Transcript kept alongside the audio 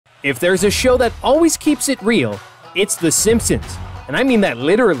If there's a show that always keeps it real, it's The Simpsons. And I mean that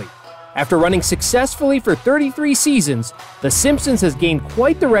literally. After running successfully for 33 seasons, The Simpsons has gained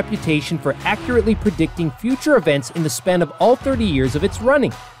quite the reputation for accurately predicting future events in the span of all 30 years of its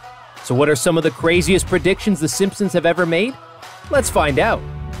running. So what are some of the craziest predictions The Simpsons have ever made? Let's find out.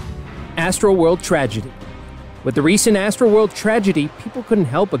 Astroworld tragedy. With the recent Astroworld tragedy, people couldn't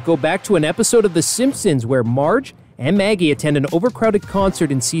help but go back to an episode of The Simpsons where Marge and Maggie attend an overcrowded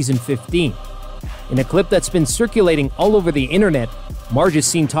concert in season 15. In a clip that's been circulating all over the internet, Marge is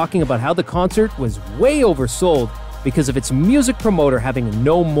seen talking about how the concert was way oversold because of its music promoter having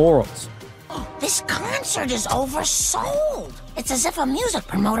no morals. This concert is oversold. It's as if a music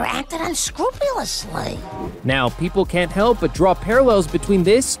promoter acted unscrupulously. Now, people can't help but draw parallels between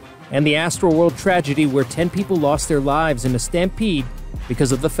this and the Astroworld tragedy where 10 people lost their lives in a stampede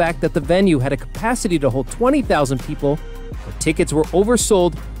because of the fact that the venue had a capacity to hold 20,000 people, but tickets were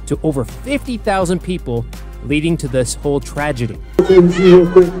oversold to over 50,000 people, leading to this whole tragedy.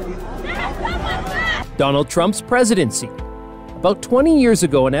 Donald Trump's presidency. About 20 years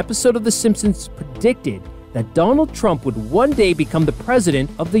ago, an episode of The Simpsons predicted that Donald Trump would one day become the president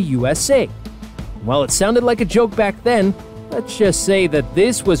of the USA. While it sounded like a joke back then, let's just say that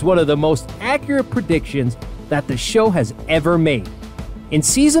this was one of the most accurate predictions that the show has ever made. In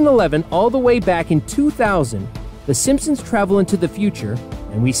season 11, all the way back in 2000, The Simpsons travel into the future,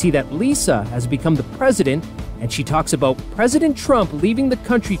 and we see that Lisa has become the president, and she talks about President Trump leaving the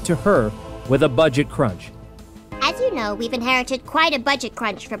country to her with a budget crunch. As you know, we've inherited quite a budget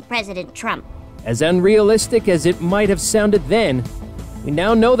crunch from President Trump. As unrealistic as it might have sounded then, we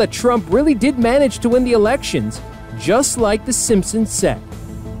now know that Trump really did manage to win the elections, just like The Simpsons said.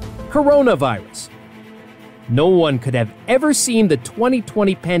 Coronavirus. No one could have ever seen the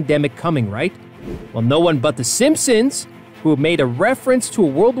 2020 pandemic coming, right? Well, no one but The Simpsons, who made a reference to a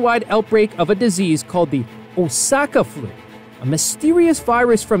worldwide outbreak of a disease called the Osaka flu, a mysterious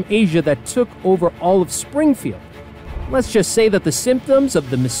virus from Asia that took over all of Springfield. Let's just say that the symptoms of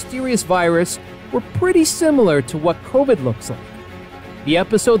the mysterious virus were pretty similar to what COVID looks like. The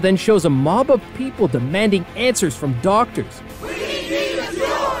episode then shows a mob of people demanding answers from doctors. We need a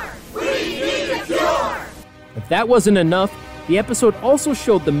cure! We need a cure! If that wasn't enough, the episode also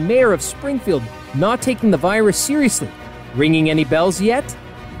showed the mayor of Springfield not taking the virus seriously. Ringing any bells yet?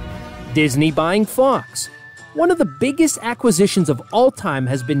 Disney buying Fox. One of the biggest acquisitions of all time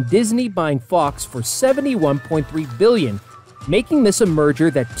has been Disney buying Fox for $71.3 billion, making this a merger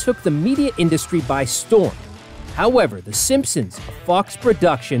that took the media industry by storm. However, The Simpsons, a Fox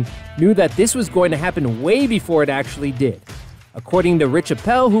production, knew that this was going to happen way before it actually did. According to Rich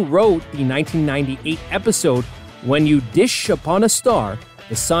Appel, who wrote the 1998 episode, When You Dish Upon a Star,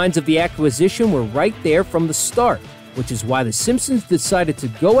 the signs of the acquisition were right there from the start, which is why The Simpsons decided to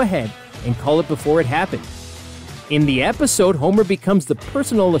go ahead and call it before it happened. In the episode, Homer becomes the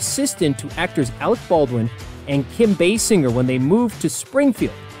personal assistant to actors Alec Baldwin and Kim Basinger when they move to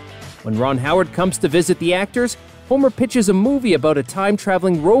Springfield. When Ron Howard comes to visit the actors, Homer pitches a movie about a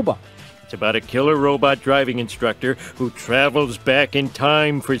time-traveling robot. It's about a killer robot driving instructor who travels back in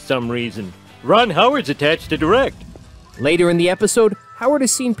time for some reason. Ron Howard's attached to direct. Later in the episode, Howard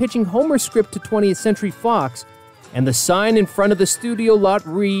is seen pitching Homer's script to 20th Century Fox, and the sign in front of the studio lot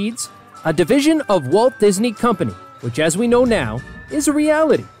reads, a division of Walt Disney Company, which as we know now, is a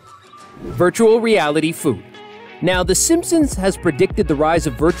reality. Virtual reality food. Now, The Simpsons has predicted the rise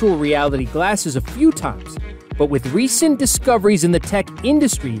of virtual reality glasses a few times, but with recent discoveries in the tech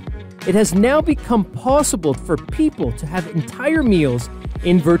industry, it has now become possible for people to have entire meals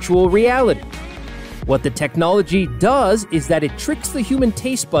in virtual reality. What the technology does is that it tricks the human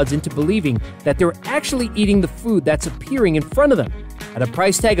taste buds into believing that they're actually eating the food that's appearing in front of them, at a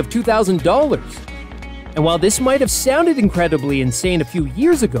price tag of $2,000. And while this might have sounded incredibly insane a few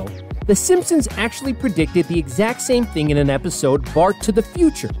years ago, The Simpsons actually predicted the exact same thing in an episode, Bart to the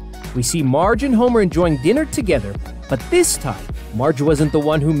Future. We see Marge and Homer enjoying dinner together, but this time, Marge wasn't the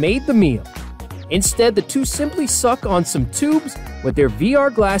one who made the meal. Instead, the two simply suck on some tubes with their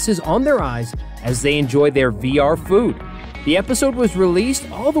VR glasses on their eyes as they enjoy their VR food. The episode was released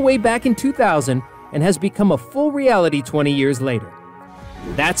all the way back in 2000 and has become a full reality 20 years later.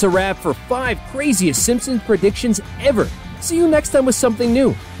 That's a wrap for 5 craziest Simpsons predictions ever. See you next time with something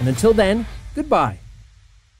new, and until then, goodbye.